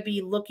also going to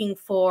be looking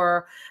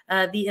for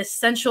the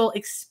essential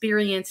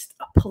experienced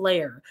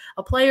player,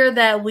 a player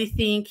that we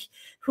think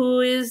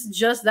who is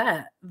just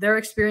that. Their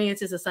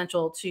experience is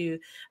essential to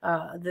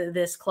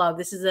this club.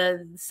 This is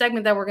a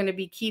segment that we're going to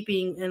be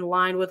keeping in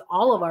line with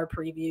all of our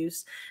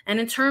previews. And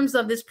in terms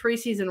of this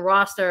preseason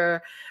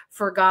roster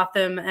for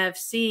Gotham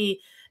FC,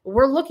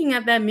 we're looking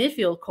at that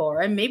midfield core,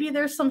 and maybe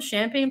there's some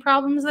champagne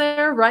problems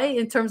there, right,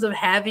 in terms of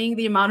having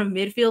the amount of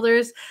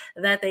midfielders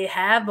that they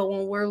have. But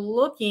when we're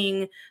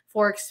looking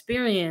for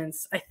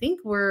experience, I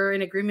think we're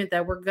in agreement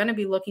that we're going to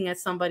be looking at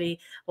somebody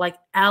like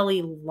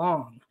Allie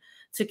Long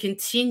to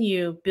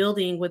continue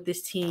building with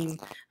this team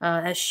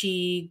as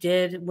she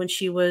did when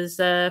she was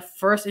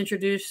first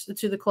introduced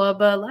to the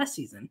club last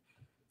season.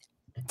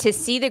 To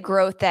see the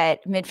growth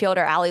that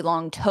midfielder Allie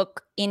Long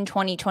took in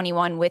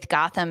 2021 with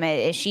Gotham,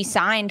 as she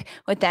signed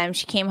with them,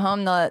 she came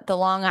home, the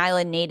Long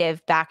Island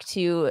native, back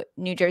to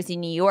New Jersey,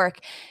 New York.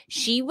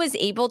 She was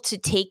able to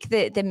take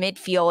the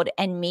midfield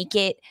and make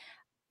it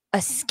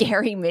a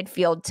scary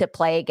midfield to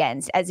play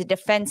against. As a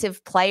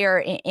defensive player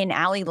in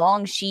Allie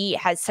Long, she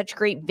has such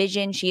great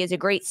vision. She has a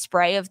great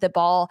spray of the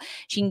ball.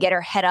 She can get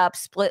her head up,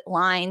 split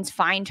lines,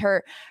 find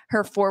her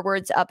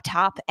forwards up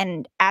top.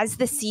 And as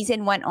the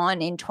season went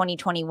on in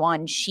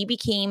 2021, she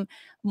became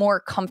more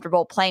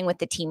comfortable playing with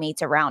the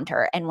teammates around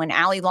her. And when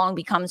Allie Long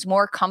becomes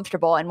more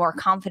comfortable and more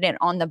confident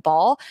on the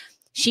ball,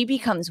 she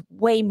becomes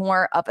way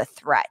more of a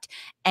threat.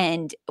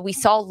 And we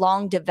saw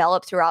Long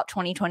develop throughout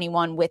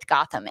 2021 with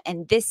Gotham.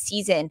 And this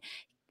season,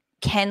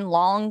 can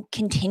Long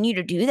continue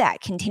to do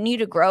that, continue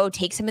to grow,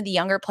 take some of the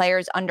younger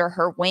players under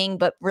her wing,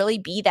 but really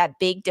be that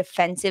big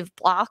defensive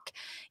block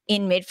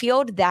in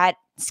midfield that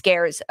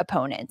scares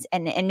opponents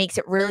and makes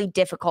it really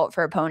difficult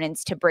for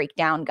opponents to break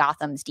down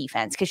Gotham's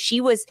defense, because she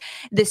was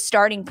the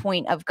starting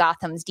point of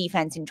Gotham's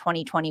defense in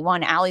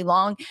 2021, Allie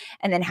Long,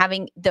 and then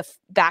having the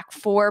back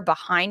four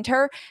behind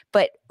her.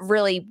 But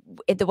really,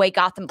 the way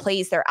Gotham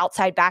plays, their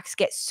outside backs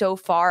get so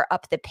far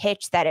up the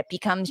pitch that it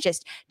becomes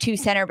just two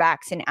center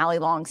backs and Allie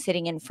Long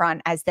sitting in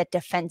front as that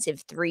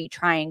defensive three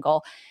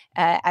triangle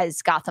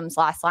as Gotham's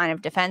last line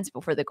of defense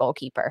before the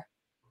goalkeeper.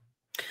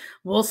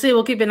 We'll see.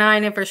 We'll keep an eye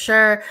on it for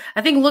sure.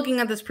 I think looking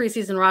at this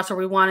preseason roster,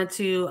 we wanted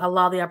to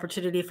allow the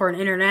opportunity for an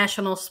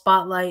international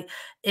spotlight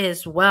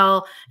as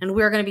well. And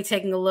we're going to be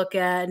taking a look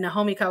at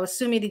Naomi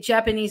Kawasumi, the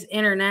Japanese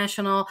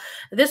international.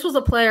 This was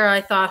a player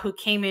I thought who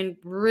came in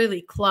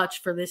really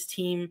clutch for this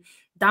team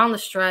down the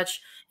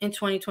stretch in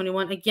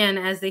 2021. Again,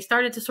 as they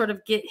started to sort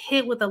of get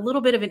hit with a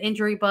little bit of an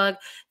injury bug,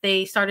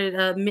 they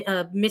started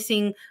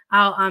missing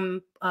out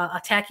on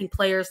attacking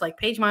players like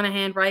Paige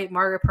Monahan, right?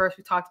 Margaret Purce,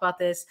 we talked about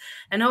this.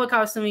 And Noah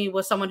Kawasumi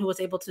was someone who was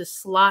able to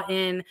slot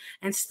in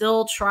and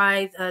still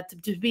try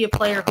to be a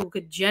player who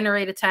could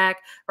generate attack,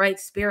 right?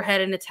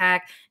 Spearhead an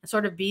attack and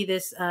sort of be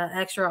this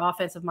extra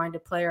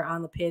offensive-minded player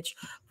on the pitch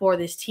for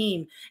this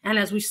team. And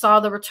as we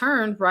saw the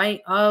return,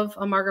 right, of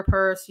a Margaret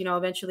Purce,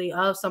 eventually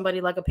of somebody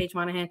like a Paige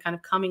Monahan kind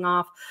of coming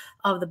off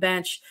of the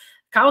bench,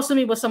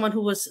 Kawasumi was someone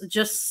who was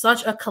just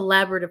such a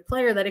collaborative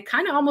player that it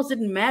kind of almost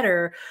didn't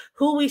matter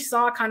who we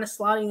saw kind of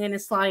slotting in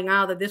and slotting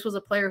out, that this was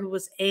a player who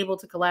was able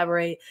to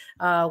collaborate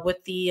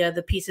with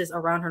the pieces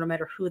around her, no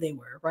matter who they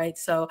were, right?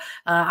 So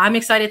I'm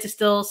excited to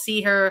still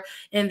see her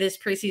in this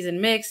preseason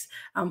mix.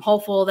 I'm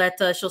hopeful that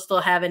she'll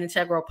still have an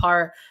integral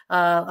part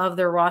of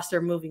their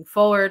roster moving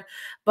forward.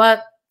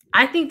 But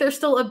I think there's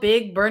still a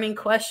big burning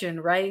question,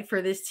 right,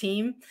 for this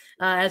team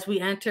as we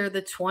enter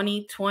the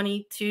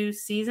 2022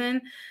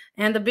 season.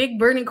 And the big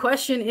burning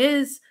question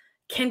is,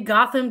 can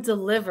Gotham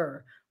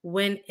deliver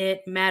when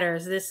it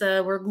matters?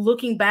 We're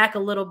looking back a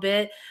little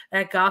bit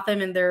at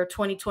Gotham in their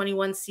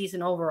 2021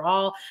 season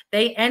overall.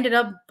 They ended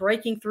up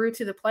breaking through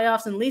to the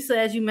playoffs. And Lisa,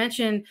 as you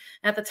mentioned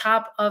at the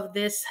top of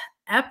this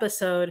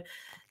episode,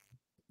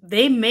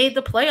 they made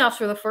the playoffs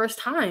for the first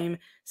time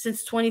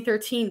since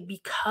 2013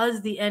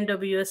 because the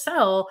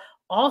NWSL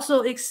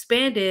also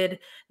expanded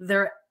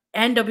their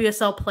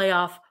NWSL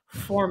playoff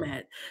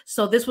format.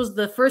 So this was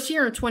the first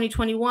year in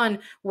 2021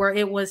 where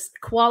it was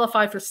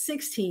qualified for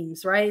 6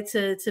 teams, right?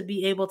 To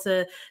be able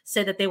to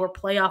say that they were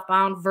playoff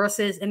bound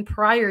versus in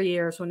prior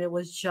years when it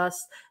was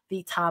just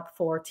the top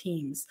 4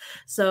 teams.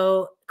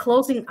 So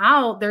closing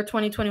out their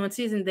 2021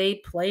 season, they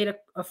played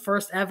a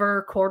first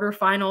ever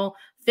quarterfinal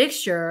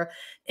fixture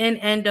in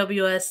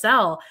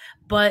NWSL,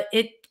 but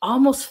it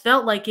almost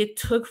felt like it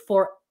took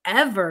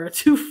forever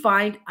to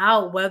find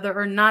out whether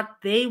or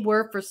not they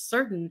were for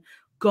certain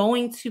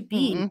going to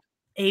be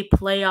a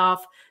playoff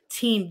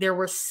team. There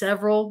were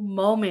several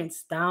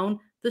moments down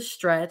the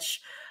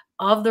stretch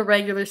of the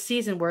regular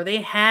season where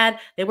they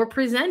were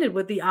presented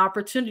with the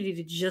opportunity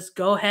to just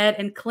go ahead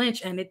and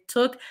clinch, and it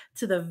took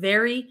to the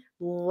very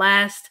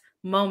last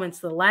moments,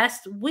 the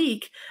last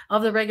week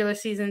of the regular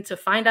season, to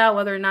find out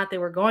whether or not they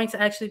were going to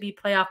actually be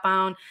playoff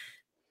bound.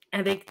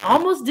 And they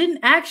almost didn't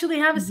actually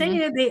have a say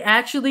in it. They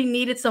actually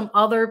needed some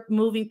other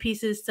moving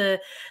pieces to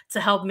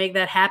help make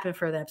that happen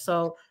for them.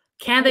 So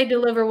can they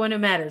deliver when it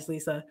matters,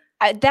 Lisa?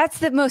 That's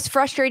the most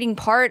frustrating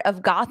part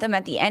of Gotham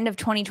at the end of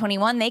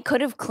 2021. They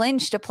could have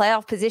clinched a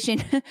playoff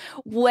position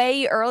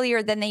way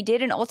earlier than they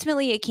did. And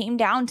ultimately, it came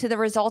down to the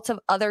results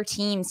of other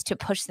teams to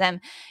push them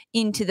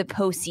into the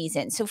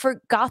postseason. So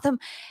for Gotham,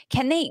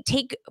 can they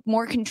take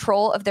more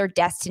control of their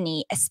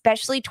destiny,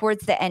 especially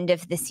towards the end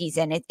of the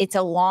season? It's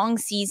a long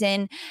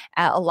season.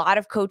 A lot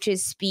of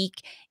coaches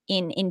speak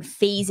in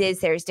phases.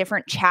 There's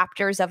different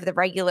chapters of the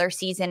regular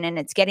season, and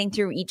it's getting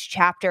through each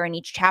chapter, and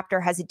each chapter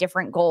has a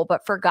different goal.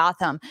 But for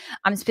Gotham,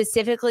 I'm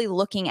specifically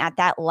looking at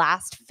that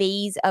last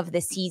phase of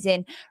the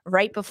season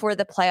right before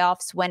the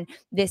playoffs, when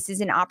this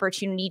is an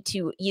opportunity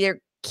to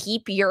either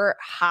keep your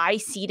high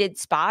seeded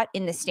spot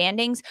in the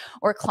standings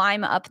or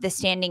climb up the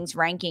standings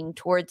ranking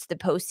towards the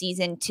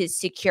postseason to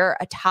secure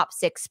a top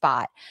 6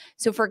 spot.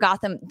 So for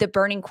Gotham, the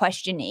burning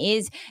question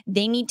is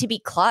they need to be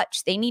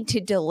clutch. They need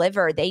to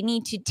deliver. They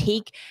need to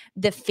take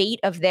the fate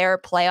of their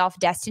playoff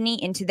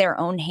destiny into their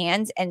own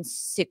hands and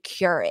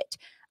secure it.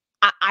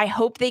 I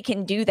hope they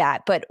can do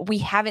that, but we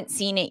haven't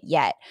seen it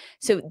yet.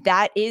 So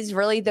that is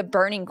really the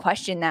burning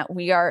question that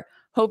we are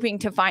hoping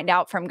to find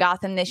out from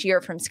Gotham this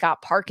year, from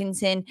Scott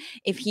Parkinson,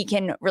 if he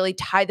can really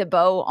tie the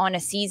bow on a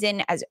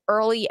season as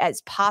early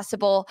as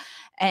possible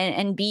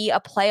and be a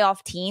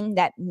playoff team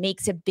that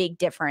makes a big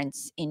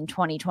difference in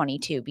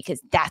 2022,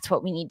 because that's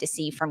what we need to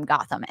see from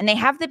Gotham. And they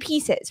have the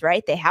pieces,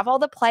 right? They have all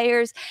the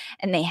players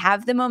and they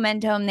have the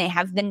momentum, they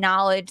have the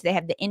knowledge, they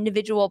have the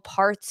individual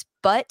parts,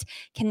 but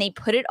can they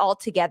put it all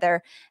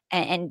together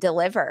and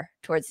deliver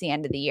towards the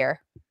end of the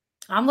year?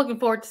 I'm looking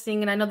forward to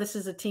seeing it. I know this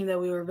is a team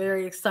that we were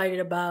very excited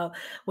about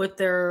with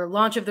their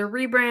launch of their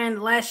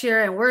rebrand last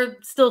year, and we're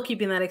still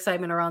keeping that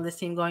excitement around this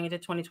team going into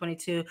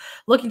 2022,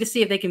 looking to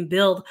see if they can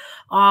build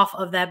off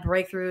of that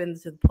breakthrough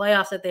into the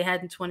playoffs that they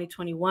had in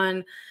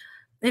 2021.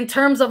 In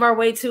terms of our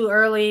way too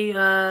early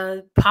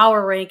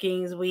power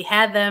rankings, we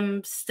had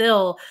them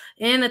still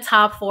in a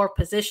top 4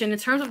 position. In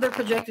terms of their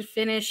projected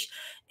finish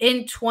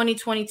in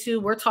 2022,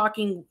 we're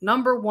talking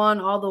number 1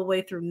 all the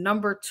way through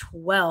number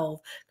 12,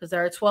 because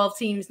there are 12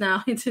 teams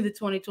now into the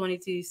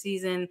 2022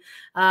 season.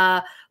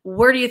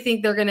 Where do you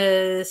think they're going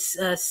to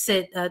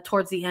sit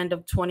towards the end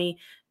of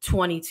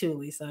 2022,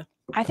 Lisa?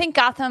 I think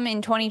Gotham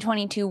in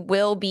 2022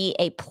 will be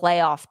a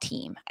playoff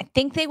team. I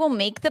think they will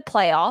make the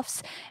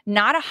playoffs,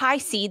 not a high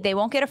seed. They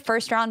won't get a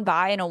first round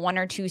bye in a 1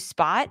 or 2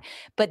 spot,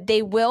 but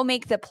they will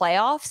make the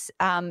playoffs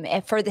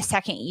for the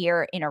second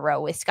year in a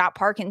row with Scott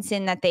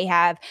Parkinson that they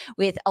have,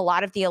 with a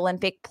lot of the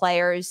Olympic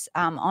players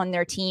on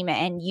their team,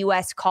 and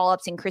U.S.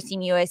 call-ups and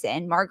Christine Lewis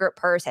and Margaret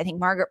Purse. I think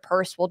Margaret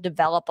Purse will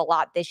develop a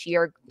lot this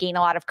year, gain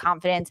a lot of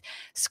confidence,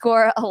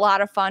 score a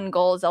lot of fun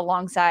goals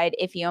alongside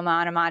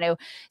Ifeoma Onumonu.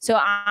 So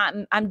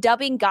I'm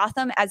dubbing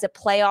Gotham as a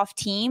playoff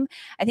team.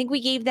 I think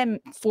we gave them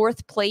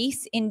 4th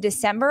place in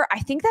December. I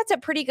think that's a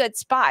pretty good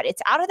spot.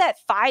 It's out of that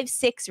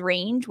 5-6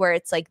 range where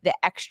it's like the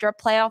extra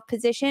playoff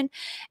position,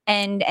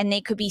 and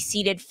they could be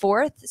seeded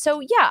 4th. So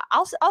yeah,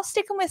 I'll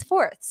stick them with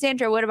 4th.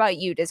 Sandra, what about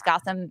you? Does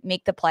Gotham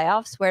make the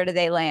playoffs? Where do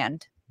they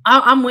land?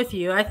 I'm with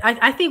you.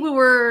 I think we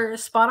were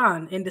spot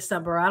on in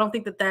December. I don't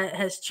think that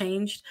has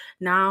changed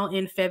now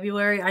in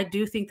February. I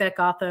do think that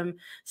Gotham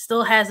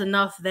still has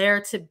enough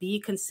there to be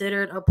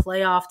considered a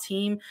playoff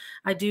team.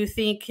 I do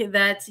think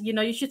that,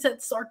 you should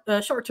set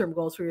short-term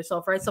goals for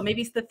yourself, right? So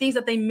maybe it's the things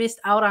that they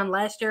missed out on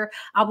last year,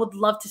 I would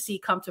love to see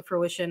come to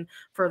fruition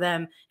for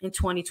them in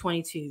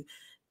 2022.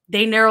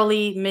 They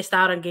narrowly missed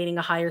out on gaining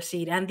a higher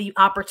seed and the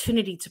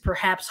opportunity to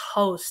perhaps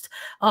host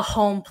a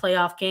home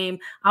playoff game.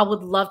 I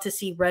would love to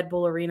see Red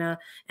Bull Arena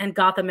and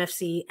Gotham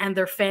FC and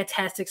their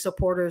fantastic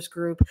supporters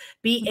group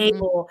be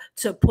able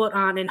to put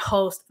on and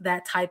host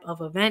that type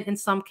of event in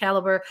some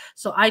caliber.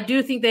 So I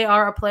do think they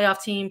are a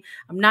playoff team.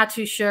 I'm not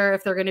too sure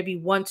if they're going to be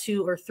 1,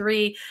 2, or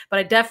 3, but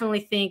I definitely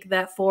think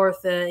that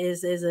 4th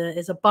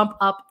is a bump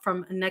up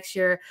from next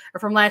year, or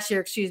from last year,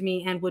 excuse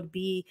me, and would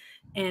be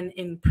an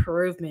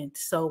improvement.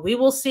 So we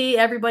will see.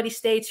 Everybody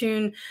stay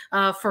tuned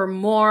for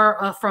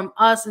more from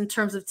us in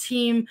terms of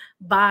team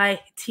by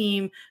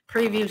team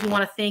previews. We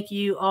want to thank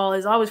you all,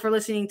 as always, for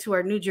listening to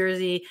our New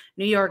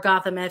York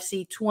Gotham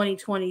FC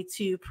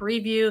 2022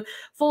 preview.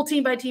 Full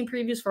team by team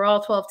previews for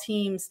all 12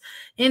 teams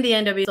in the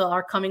NWSL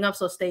are coming up,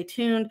 so stay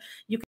tuned. You can